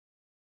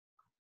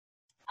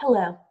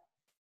Hello,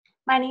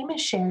 my name is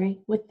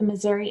Sherry with the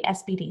Missouri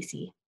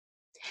SBDC.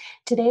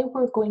 Today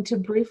we're going to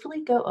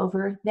briefly go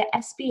over the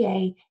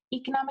SBA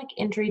Economic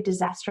Injury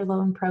Disaster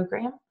Loan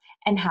Program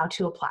and how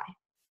to apply.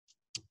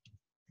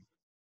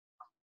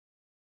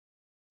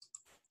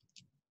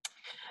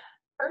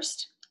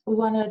 First, we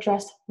want to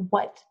address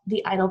what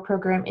the EIDL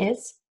program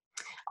is.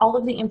 All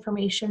of the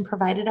information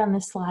provided on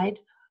this slide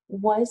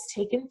was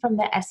taken from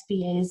the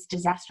SBA's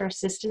Disaster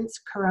Assistance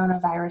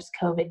Coronavirus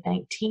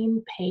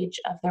COVID-19 page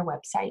of their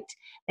website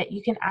that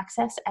you can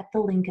access at the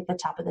link at the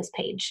top of this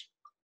page.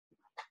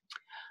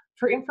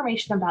 For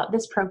information about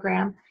this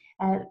program,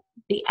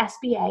 the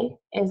SBA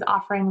is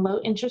offering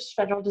low-interest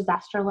federal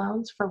disaster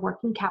loans for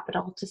working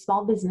capital to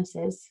small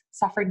businesses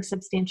suffering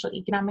substantial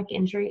economic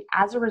injury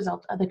as a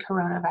result of the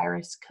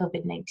coronavirus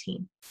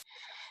COVID-19.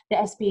 The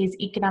SBA's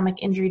Economic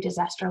Injury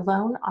Disaster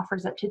Loan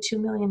offers up to $2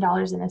 million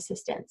in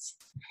assistance.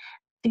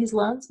 These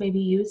loans may be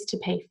used to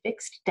pay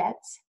fixed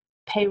debts,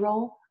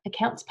 payroll,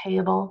 accounts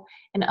payable,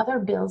 and other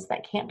bills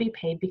that can't be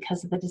paid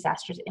because of the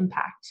disaster's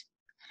impact.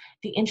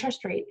 The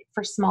interest rate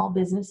for small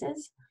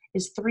businesses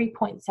is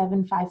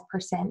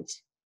 3.75%,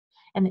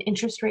 and the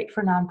interest rate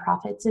for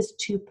nonprofits is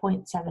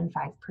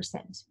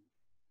 2.75%.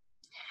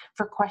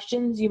 For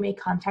questions, you may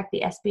contact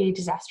the SBA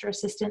Disaster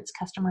Assistance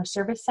Customer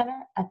Service Center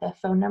at the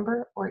phone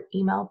number or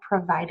email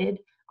provided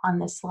on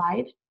this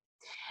slide.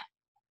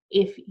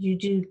 If you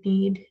do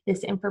need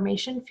this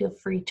information, feel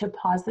free to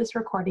pause this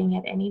recording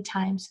at any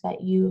time so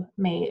that you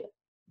may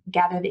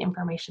gather the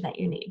information that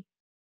you need.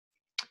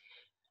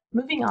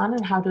 Moving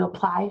on how to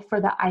apply for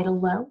the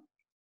EIDL loan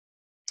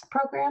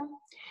program,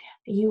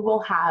 you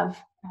will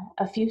have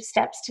a few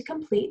steps to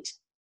complete.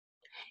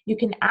 You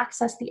can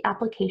access the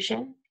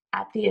application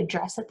at the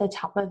address at the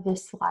top of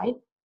this slide.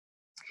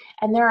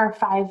 And there are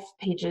 5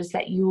 pages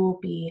that you will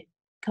be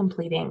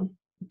completing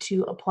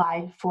to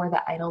apply for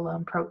the EIDL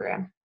loan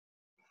program.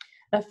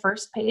 The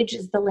first page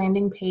is the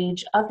landing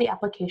page of the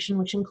application,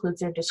 which includes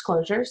their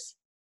disclosures,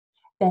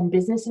 then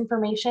business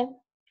information,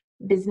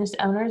 business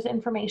owners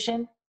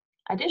information,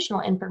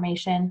 additional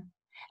information,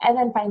 and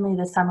then finally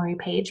the summary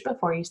page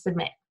before you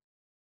submit.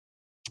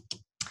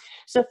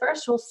 So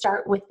first we'll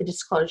start with the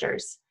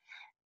disclosures.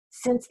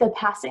 Since the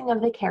passing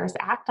of the CARES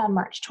Act on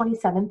March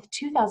 27,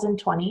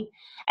 2020,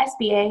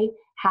 SBA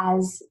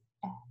has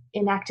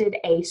enacted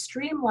a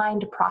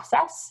streamlined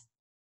process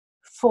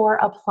for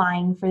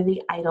applying for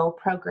the EIDL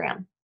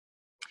program.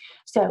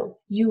 So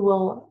you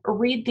will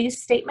read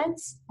these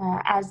statements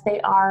as they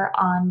are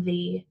on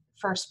the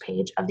first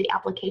page of the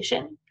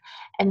application,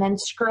 and then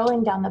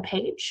scrolling down the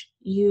page,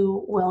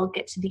 you will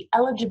get to the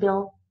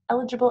eligible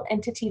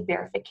entity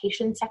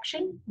verification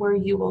section where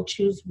you will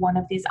choose one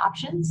of these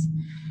options.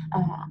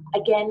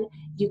 Again,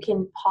 you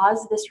can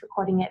pause this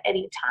recording at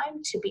any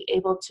time to be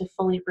able to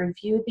fully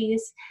review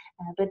these,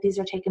 but these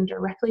are taken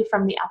directly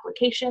from the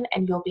application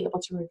and you'll be able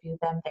to review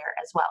them there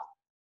as well.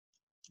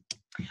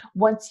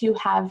 Once you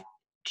have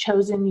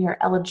chosen your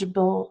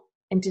eligible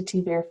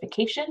entity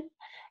verification,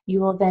 you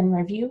will then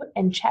review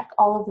and check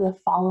all of the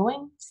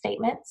following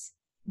statements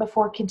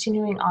before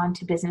continuing on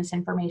to business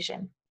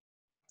information.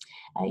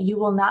 You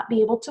will not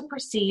be able to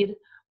proceed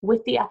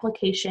with the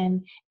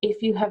application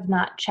if you have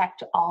not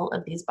checked all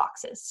of these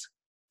boxes.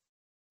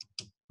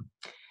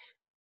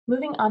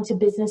 Moving on to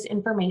business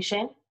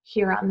information,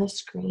 here on the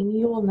screen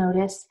you will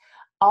notice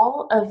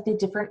all of the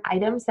different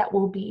items that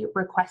will be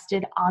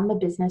requested on the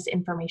business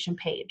information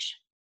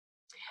page.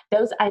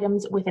 Those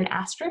items with an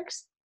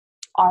asterisk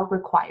are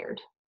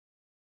required.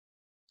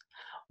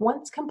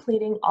 Once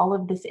completing all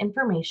of this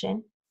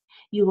information,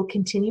 you will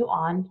continue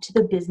on to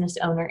the business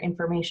owner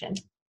information.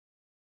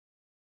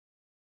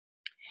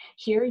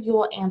 Here you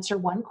will answer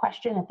one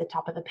question at the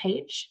top of the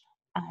page,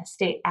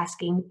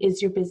 asking,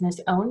 is your business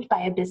owned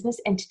by a business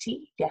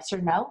entity, yes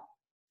or no?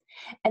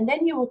 And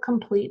then you will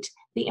complete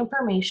the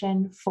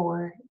information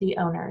for the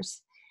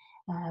owners.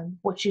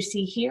 What you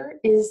see here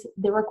is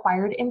the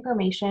required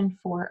information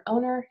for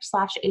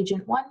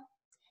owner/agent 1.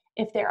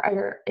 If there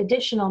are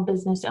additional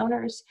business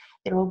owners,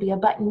 there will be a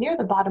button near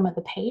the bottom of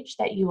the page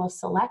that you will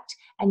select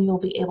and you'll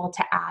be able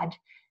to add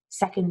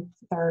second,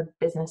 third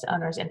business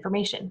owners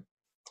information.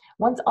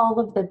 Once all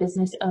of the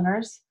business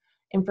owners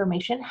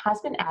information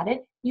has been added,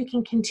 you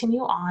can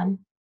continue on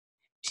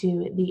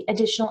to the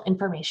additional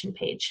information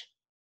page.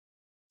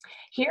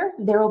 Here,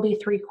 there will be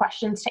 3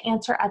 questions to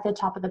answer at the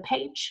top of the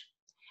page.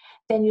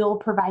 Then you'll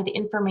provide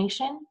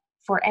information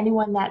for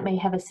anyone that may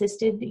have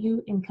assisted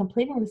you in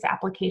completing this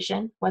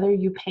application, whether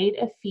you paid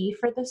a fee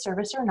for the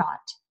service or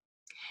not.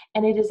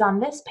 And it is on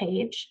this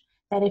page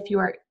that if you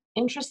are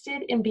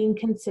interested in being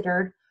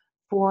considered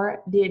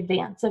for the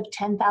advance of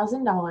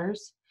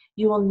 $10,000,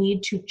 you will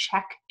need to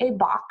check a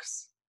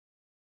box,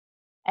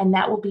 and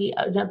that will be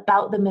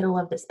about the middle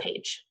of this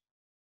page.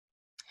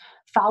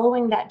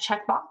 Following that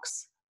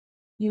checkbox,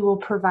 you will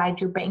provide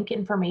your bank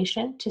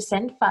information to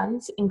send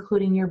funds,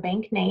 including your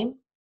bank name,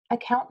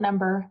 account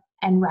number,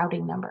 and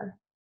routing number.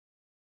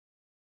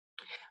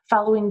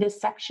 Following this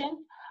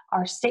section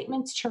are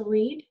statements to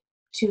read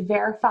to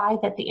verify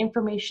that the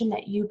information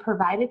that you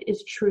provided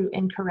is true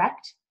and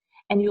correct,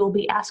 and you will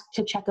be asked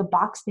to check a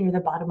box near the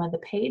bottom of the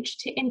page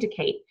to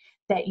indicate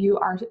that you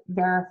are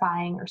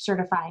verifying or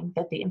certifying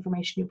that the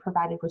information you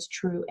provided was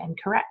true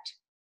and correct.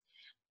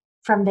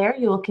 From there,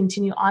 you will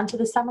continue on to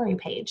the summary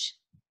page.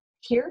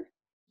 Here,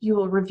 you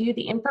will review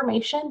the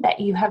information that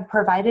you have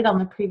provided on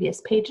the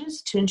previous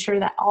pages to ensure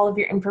that all of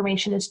your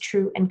information is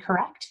true and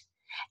correct.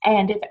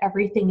 And if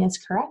everything is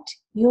correct,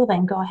 you will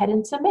then go ahead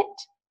and submit.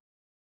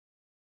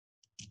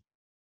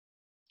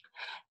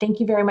 Thank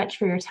you very much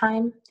for your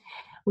time.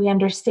 We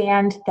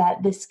understand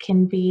that this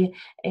can be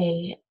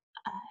a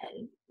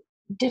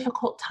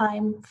difficult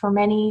time for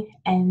many,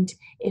 and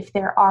if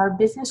there are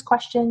business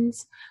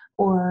questions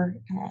or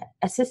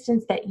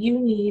assistance that you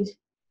need,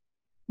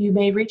 you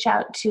may reach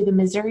out to the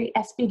Missouri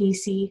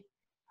SBDC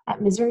at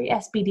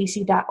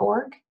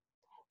missourisbdc.org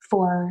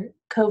for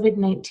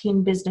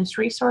COVID-19 business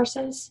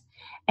resources,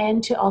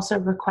 and to also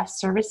request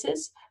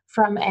services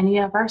from any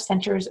of our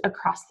centers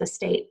across the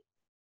state.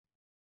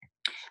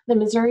 The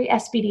Missouri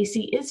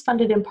SBDC is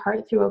funded in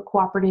part through a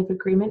cooperative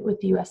agreement with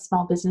the U.S.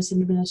 Small Business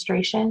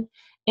Administration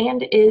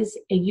and is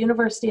a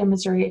University of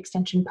Missouri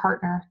Extension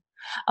partner,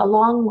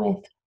 along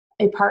with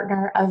a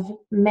partner of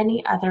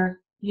many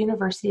other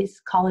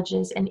universities,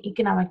 colleges, and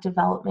economic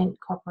development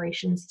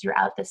corporations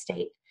throughout the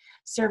state,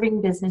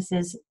 serving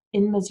businesses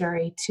in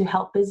Missouri to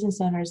help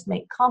business owners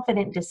make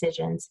confident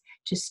decisions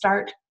to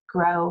start,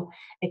 grow,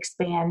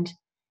 expand,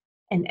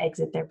 and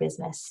exit their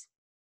business.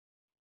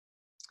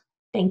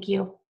 Thank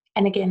you.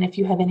 And again, if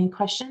you have any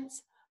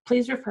questions,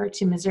 please refer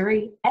to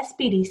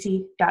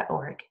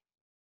missourisbdc.org.